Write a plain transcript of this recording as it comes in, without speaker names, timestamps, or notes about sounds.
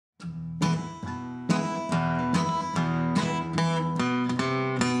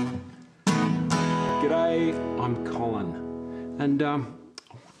G'day, I'm Colin, and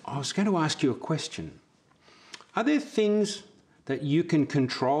I was going to ask you a question. Are there things that you can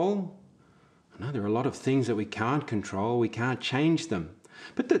control? I know there are a lot of things that we can't control, we can't change them,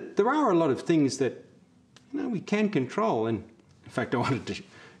 but there are a lot of things that we can control. And in fact, I wanted to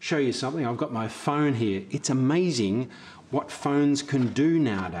show you something. I've got my phone here. It's amazing what phones can do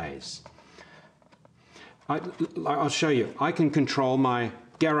nowadays. I'll show you. I can control my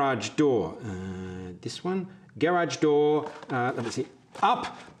garage door. This one, garage door, let me see,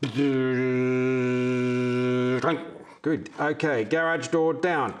 up. Good. Okay, garage door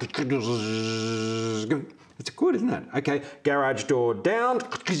down. It's good, isn't it? Okay, garage door down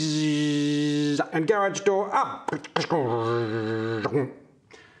and garage door up.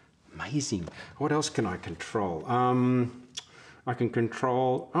 Amazing. What else can I control? I can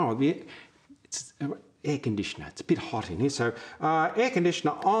control, it's air conditioner. It's a bit hot in here, so air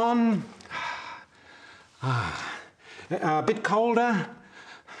conditioner on. A bit colder.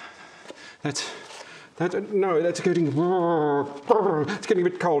 That's getting. It's getting a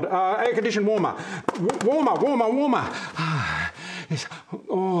bit cold. Air conditioner warmer. Warmer.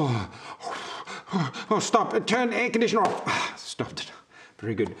 Oh, stop. Turn air conditioner off. Stopped it.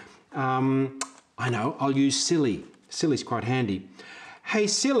 Very good. I know. I'll use Silly. Silly's quite handy. Hey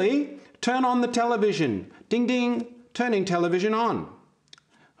Silly, turn on the television. Ding ding. Turning television on.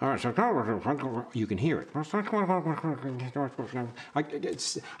 All right, so you can hear it.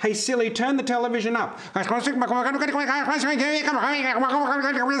 Hey, Silly, turn the television up. Silly,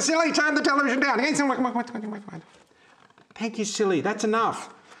 turn the television down. Thank you, Silly. That's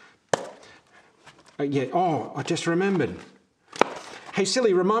enough. Yeah. Oh, I just remembered. Hey,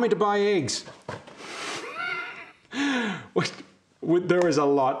 Silly, remind me to buy eggs. There is a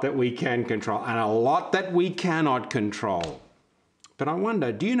lot that we can control and a lot that we cannot control. But I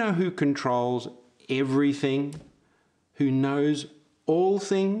wonder, do you know who controls everything? Who knows all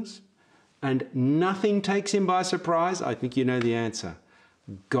things? And nothing takes him by surprise? I think you know the answer.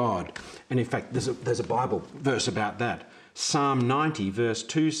 God. And in fact, there's a Bible verse about that. Psalm 90 verse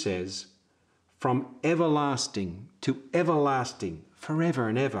 2 says, from everlasting to everlasting, forever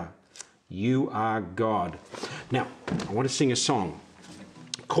and ever, you are God. Now, I want to sing a song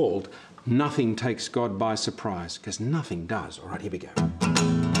called Nothing Takes God by Surprise, because nothing does. All right, here we go.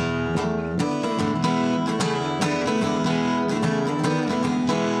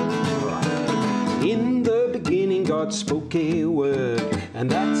 In the beginning, God spoke a word, and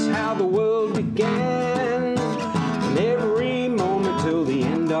that's how the world began. And every moment till the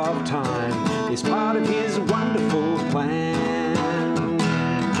end of time is part of His wonderful plan.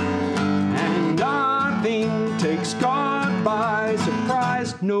 And nothing takes God by surprise.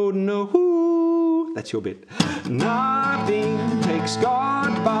 No. That's your bit. Nothing takes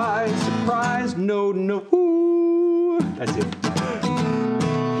God by surprise. No. That's it.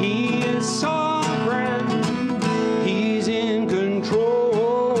 He is sovereign. He's in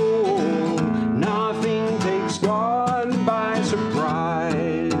control. Nothing takes God by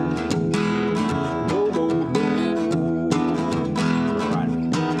surprise. No. All right.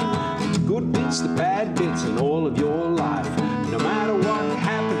 Good bits, the bad bits in all of your life. No matter what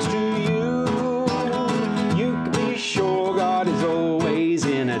happens to you can be sure God is always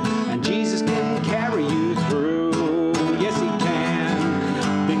in it, and Jesus can carry you through. Yes, He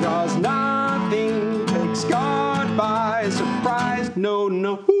can, because nothing takes God by surprise. No.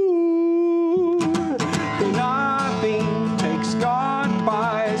 Nothing takes God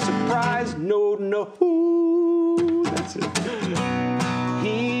by surprise. No. That's it.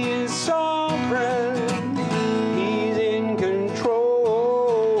 He is sovereign. He's in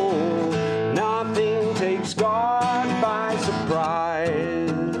control. Nothing takes God by surprise.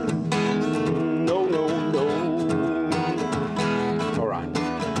 No. All right.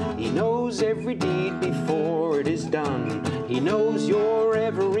 He knows every deed before it is done. He knows your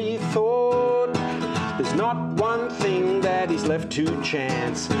every thought. There's not one thing that He's left to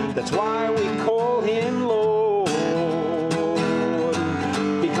chance. That's why we call Him Lord.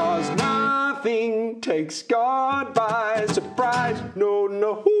 Because nothing takes God by surprise. No.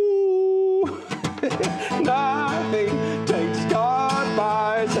 Nothing takes God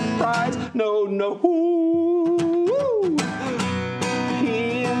by surprise. No.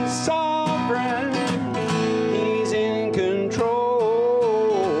 He is sovereign. He's in control.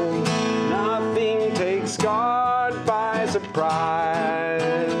 Nothing takes God by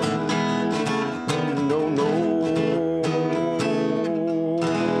surprise. No.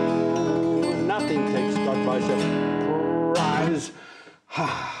 Nothing takes God by surprise.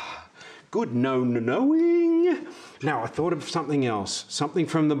 Good knowing. Now, I thought of something else, something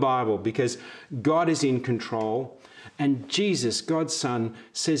from the Bible, because God is in control. And Jesus, God's Son,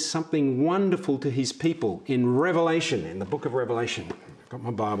 says something wonderful to his people in Revelation, in the book of Revelation. I've got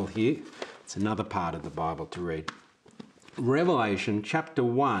my Bible here. It's another part of the Bible to read. Revelation chapter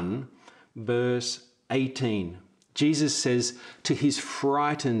 1, verse 18. Jesus says to his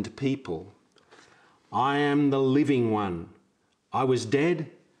frightened people, I am the living one. I was dead,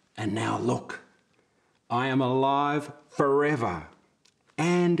 and now look, I am alive forever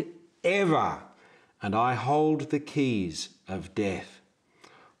and ever, and I hold the keys of death.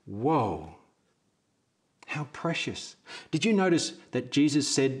 Whoa, how precious. Did you notice that Jesus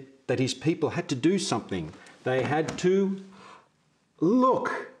said that his people had to do something? They had to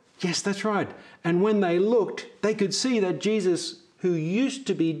look. Yes, that's right. And when they looked, they could see that Jesus, who used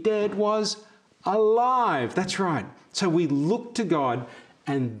to be dead, was alive. That's right. So we look to God,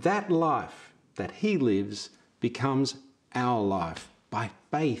 and that life that he lives becomes our life by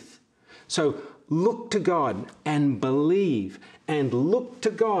faith. So look to God and believe, and look to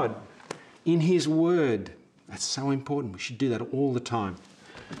God in his word. That's so important. We should do that all the time.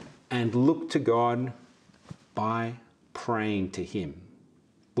 And look to God by praying to him.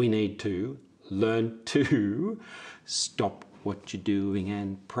 We need to learn to stop what you're doing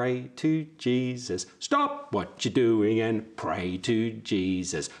and pray to Jesus. Stop what you're doing and pray to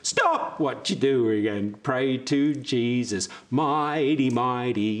Jesus. Stop what you're doing and pray to Jesus. Mighty,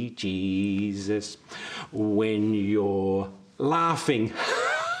 mighty Jesus. When you're laughing,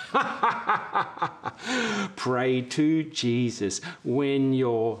 pray to Jesus. When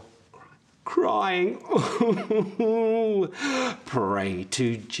you're crying, pray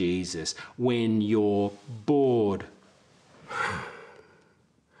to Jesus. When you're bored,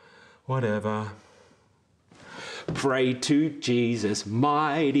 whatever, pray to Jesus.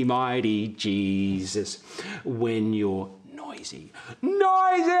 Mighty, mighty Jesus. When you're noisy,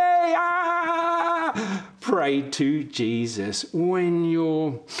 pray to Jesus. When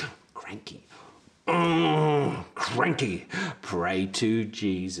you're cranky, pray to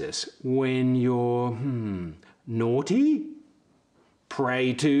Jesus. When you're naughty,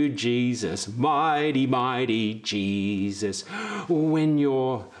 pray to Jesus. Mighty, mighty Jesus. When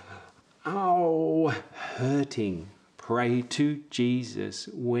you're hurting, pray to Jesus.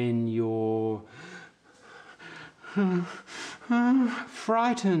 When you're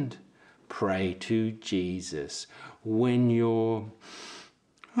frightened, pray to Jesus. When you're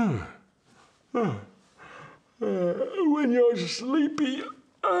sleepy,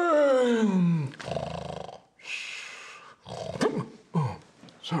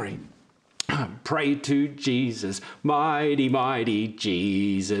 sorry, pray to Jesus. Mighty, mighty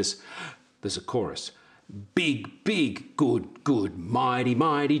Jesus. There's a chorus. Big, big, good, good, mighty,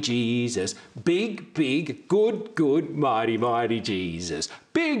 mighty Jesus. Big, big, good, good, mighty, mighty Jesus.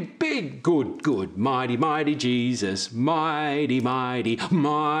 Big, big, good, good, mighty, mighty Jesus. Mighty, mighty,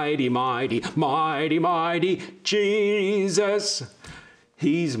 mighty, mighty, mighty, mighty Jesus.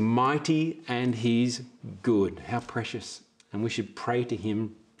 He's mighty and he's good. How precious. And we should pray to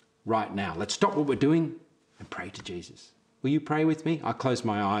him right now. Let's stop what we're doing and pray to Jesus. Will you pray with me? I'll close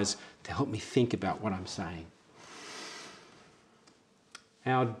my eyes to help me think about what I'm saying.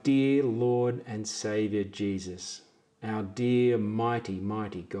 Our dear Lord and Saviour Jesus, our dear mighty,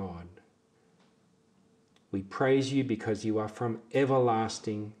 mighty God, we praise you because you are from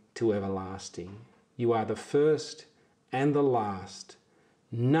everlasting to everlasting. You are the first and the last.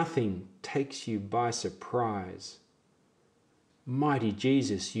 Nothing takes you by surprise. Mighty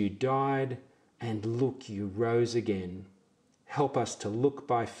Jesus, you died, and look, you rose again. Help us to look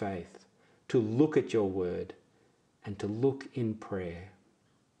by faith, to look at your word, and to look in prayer.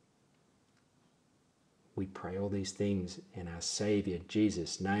 We pray all these things in our Saviour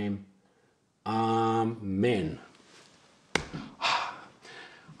Jesus' name. Amen.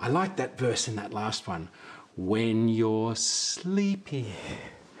 I like that verse in that last one. When you're sleepy,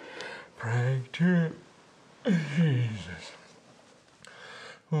 pray to Jesus.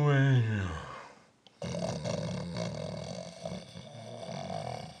 When you're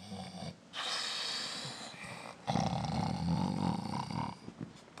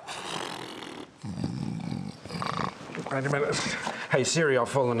wait a minute. Hey Siri, I've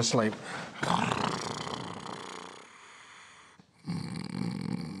fallen asleep.